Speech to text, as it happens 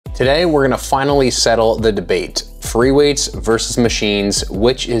Today, we're gonna finally settle the debate. Free weights versus machines,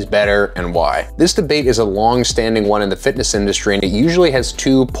 which is better and why? This debate is a long-standing one in the fitness industry, and it usually has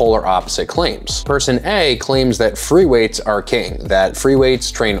two polar opposite claims. Person A claims that free weights are king, that free weights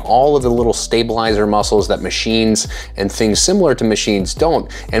train all of the little stabilizer muscles that machines and things similar to machines don't.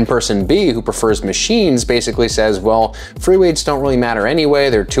 And person B, who prefers machines, basically says, well, free weights don't really matter anyway,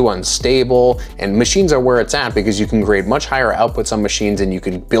 they're too unstable, and machines are where it's at because you can create much higher outputs on machines and you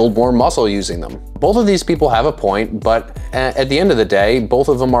can build more muscle using them. Both of these people have a point, but at the end of the day, both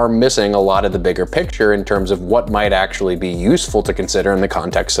of them are missing a lot of the bigger picture in terms of what might actually be useful to consider in the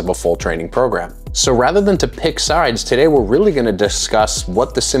context of a full training program. So rather than to pick sides, today we're really going to discuss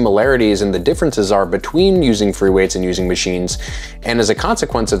what the similarities and the differences are between using free weights and using machines, and as a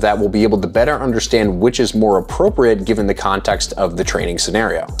consequence of that, we'll be able to better understand which is more appropriate given the context of the training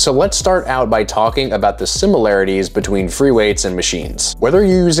scenario. So let's start out by talking about the similarities between free weights and machines. Whether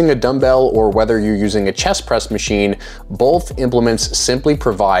you're using a dumbbell or whether you're using a chest press machine, both implements simply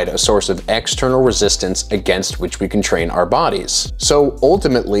provide a source of external resistance against which we can train our bodies. So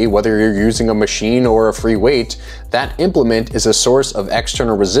ultimately, whether you're using a machine or a free weight, that implement is a source of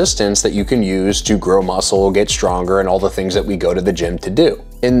external resistance that you can use to grow muscle, get stronger, and all the things that we go to the gym to do.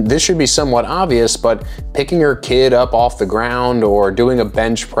 And this should be somewhat obvious, but picking your kid up off the ground or doing a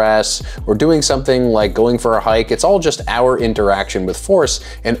bench press or doing something like going for a hike, it's all just our interaction with force,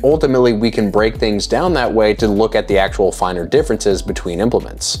 and ultimately we can break things down that way to look at the actual finer differences between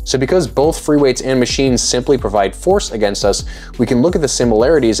implements. So because both free weights and machines simply provide force against us, we can look at the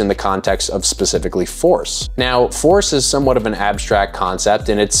similarities in the context of specifically force. Now, force is somewhat of an abstract concept,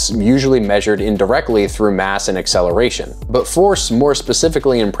 and it's usually measured indirectly through mass and acceleration. But force, more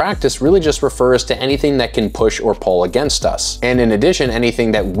specifically in practice, really just refers to anything that can push or pull against us. And in addition,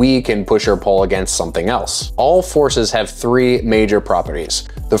 anything that we can push or pull against something else. All forces have three major properties.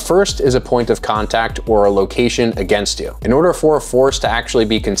 The first is a point of contact or a location against you. In order for a force to actually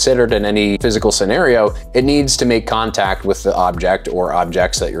be considered in any physical scenario, it needs to make contact with the object or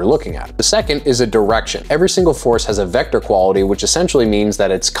objects that you're looking at. The second is a direction. Every single force has a vector quality, which essentially means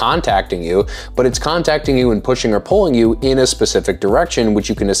that it's contacting you, but it's contacting you and pushing or pulling you in a specific direction, which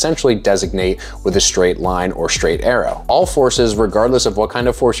you can essentially designate with a straight line or straight arrow. All forces, regardless of what kind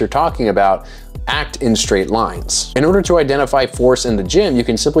of force you're talking about, act in straight lines. In order to identify force in the gym, you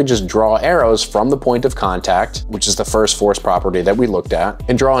can simply just draw arrows from the point of contact, which is the first force property that we looked at,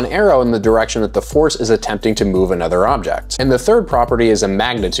 and draw an arrow in the direction that the force is attempting to move another object. And the third property is a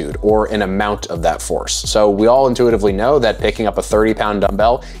magnitude, or an amount of that force. So we all intuitively know that picking up a 30-pound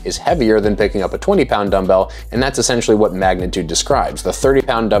dumbbell is heavier than picking up a 20-pound dumbbell, and that's essentially what magnitude describes. The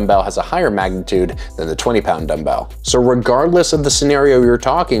 30-pound dumbbell has a higher magnitude than the 20-pound dumbbell. So regardless of the scenario you're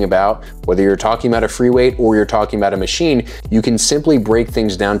talking about, whether you're talking about a free weight or you're talking about a machine, you can simply break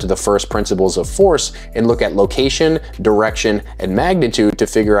things down to the first principles of force and look at location, direction, and magnitude to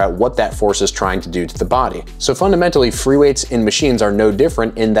figure out what that force is trying to do to the body. So fundamentally, free weights and machines are no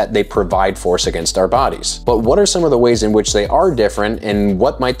different in that they provide force against our bodies. But what are some of the ways in which they are different, and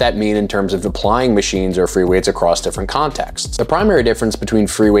what might that mean in terms of applying machines or free weights across different contexts? The primary difference between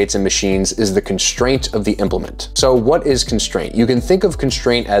free weights and machines is the constraint of the implement. So what is constraint? You can think of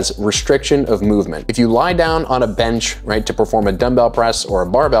constraint as restriction of movement. If you lie down on a bench, right, to perform a dumbbell press or a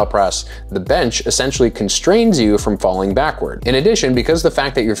barbell press, the bench essentially constrains you from falling backward. In addition, because the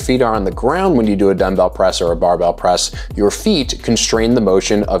fact that your feet are on the ground when you do a dumbbell press or a barbell press, your feet constrain the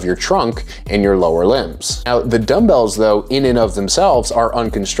motion of your trunk and your lower limbs. Now, the dumbbells, though, in and of themselves are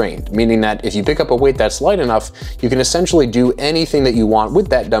unconstrained, meaning that if you pick up a weight that's light enough, you can essentially do anything that you want with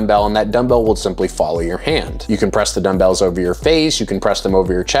that dumbbell, and that dumbbell will simply follow your hand. You can press the dumbbells over your face, you can press them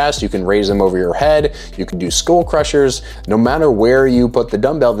over your chest, you can raise them over your head, you can do skull crushers. No matter where you put the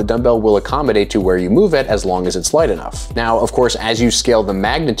dumbbell will accommodate to where you move it as long as it's light enough. Now, of course, as you scale the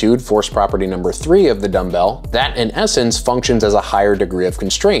magnitude, force property number 3 of the dumbbell, that in essence functions as a higher degree of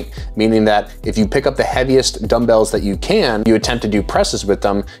constraint, meaning that if you pick up the heaviest dumbbells that you can, you attempt to do presses with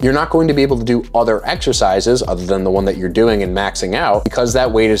them, you're not going to be able to do other exercises other than the one that you're doing and maxing out, because that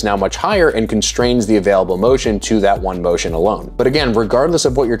weight is now much higher and constrains the available motion to that one motion alone. But again, regardless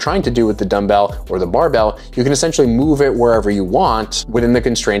of what you're trying to do with the dumbbell or the barbell, you can essentially move it wherever you want within the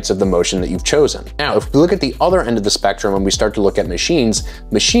constraints of the motion that you've chosen. Now, if we look at the other end of the spectrum and we start to look at machines,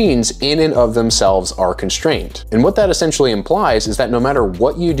 machines in and of themselves are constrained. And what that essentially implies is that no matter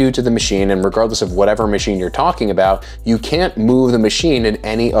what you do to the machine, and regardless of whatever machine you're talking about, you can't move the machine in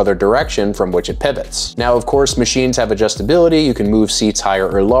any other direction from which it pivots. Now, of course, machines have adjustability. You can move seats higher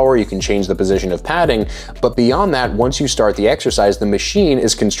or lower, you can change the position of padding, but beyond that, once you start the exercise, the machine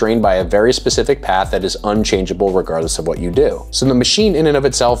is constrained by a very very specific path that is unchangeable regardless of what you do. So the machine in and of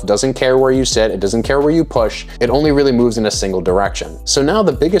itself doesn't care where you sit, it doesn't care where you push, it only really moves in a single direction. So now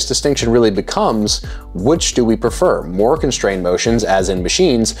the biggest distinction really becomes, which do we prefer? More constrained motions as in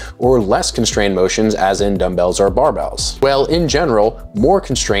machines, or less constrained motions as in dumbbells or barbells? Well, in general, more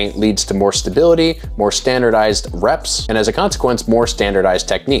constraint leads to more stability, more standardized reps, and as a consequence, more standardized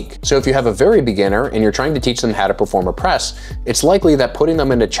technique. So if you have a very beginner and you're trying to teach them how to perform a press, it's likely that putting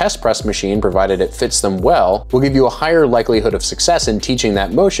them in a chest press machine, provided it fits them well, will give you a higher likelihood of success in teaching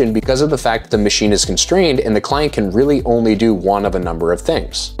that motion because of the fact that the machine is constrained and the client can really only do one of a number of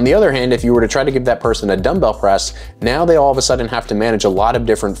things. On the other hand, if you were to try to give that person a dumbbell press, now they all of a sudden have to manage a lot of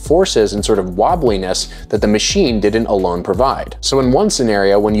different forces and sort of wobbliness that the machine didn't alone provide. So in one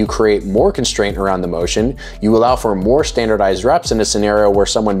scenario, when you create more constraint around the motion, you allow for more standardized reps in a scenario where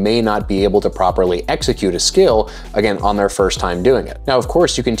someone may not be able to properly execute a skill, again, on their first time doing it. Now, of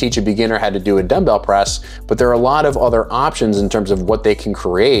course, you can teach a beginner how to do a dumbbell press, but there are a lot of other options in terms of what they can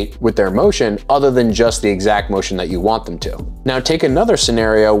create with their motion other than just the exact motion that you want them to. Now, take another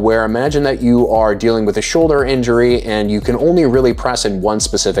scenario where imagine that you are dealing with a shoulder injury and you can only really press in one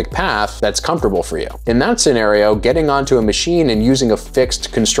specific path that's comfortable for you. In that scenario, getting onto a machine and using a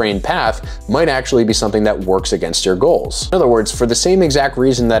fixed constrained path might actually be something that works against your goals. In other words, for the same exact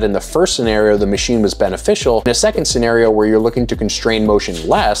reason that in the first scenario the machine was beneficial, in a second scenario where you're looking to constrain motion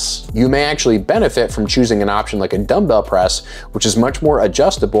less, you may actually benefit from choosing an option like a dumbbell press, which is much more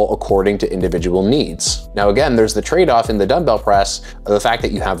adjustable according to individual needs. Now again, there's the trade-off in the dumbbell press of the fact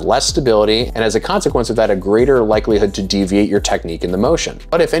that you have less stability and as a consequence of that a greater likelihood to deviate your technique in the motion.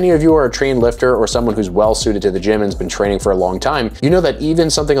 But if any of you are a trained lifter or someone who's well suited to the gym and has been training for a long time, you know that even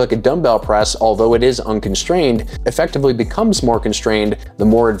something like a dumbbell press, although it is unconstrained, effectively becomes more constrained the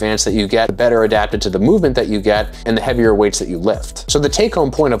more advanced that you get, the better adapted to the movement that you get, and the heavier weights that you lift. So the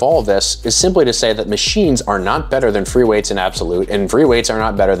take-home point of all of this is simply to say that machines are not better than free weights in absolute, and free weights are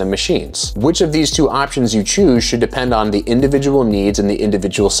not better than machines. Which of these two options you choose should depend on the individual needs and the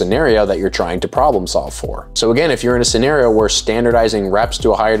individual scenario that you're trying to problem solve for. So again, if you're in a scenario where standardizing reps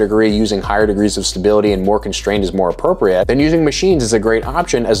to a higher degree, using higher degrees of stability and more constraint is more appropriate, then using machines is a great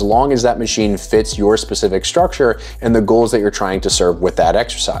option as long as that machine fits your specific structure and the goals that you're trying to serve with that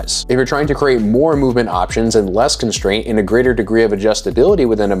exercise. If you're trying to create more movement options and less constraint and a greater degree of adjustability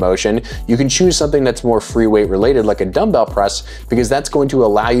within a motion, you can choose something that's more free weight related like a dumbbell press because that's going to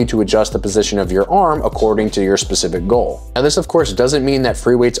allow you to adjust the position of your arm according to your specific goal. Now this of course doesn't mean that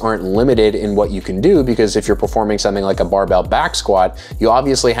free weights aren't limited in what you can do because if you're performing something like a barbell back squat, you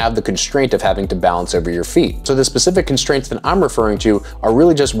obviously have the constraint of having to balance over your feet. So the specific constraints that I'm referring to are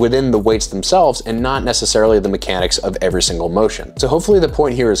really just within the weights themselves and not necessarily the mechanics of every single motion. So hopefully the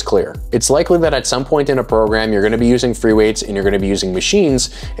point here is clear. It's likely that at some point in a program you're going to be using free weights and you're going to be using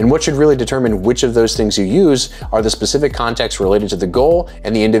machines, and what should really determine which of those things you use are the specific context related to the goal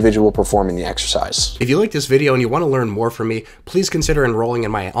and the individual performing the exercise. If you like this video and you want to learn more from me, please consider enrolling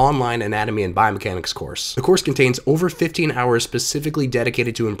in my online anatomy and biomechanics course. The course contains over 15 hours specifically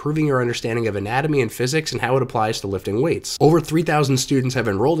dedicated to improving your understanding of anatomy and physics and how it applies to lifting weights. Over 3,000 students have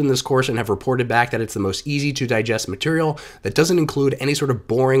enrolled in this course and have reported back that it's the most easy to digest material that doesn't include any sort of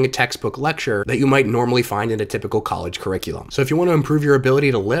boring textbook lecture that you might normally find in a typical college curriculum. So if you want to improve your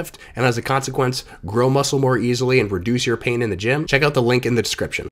ability to lift and as a consequence grow muscle more easily and reduce your pain in the gym, check out the link in the description.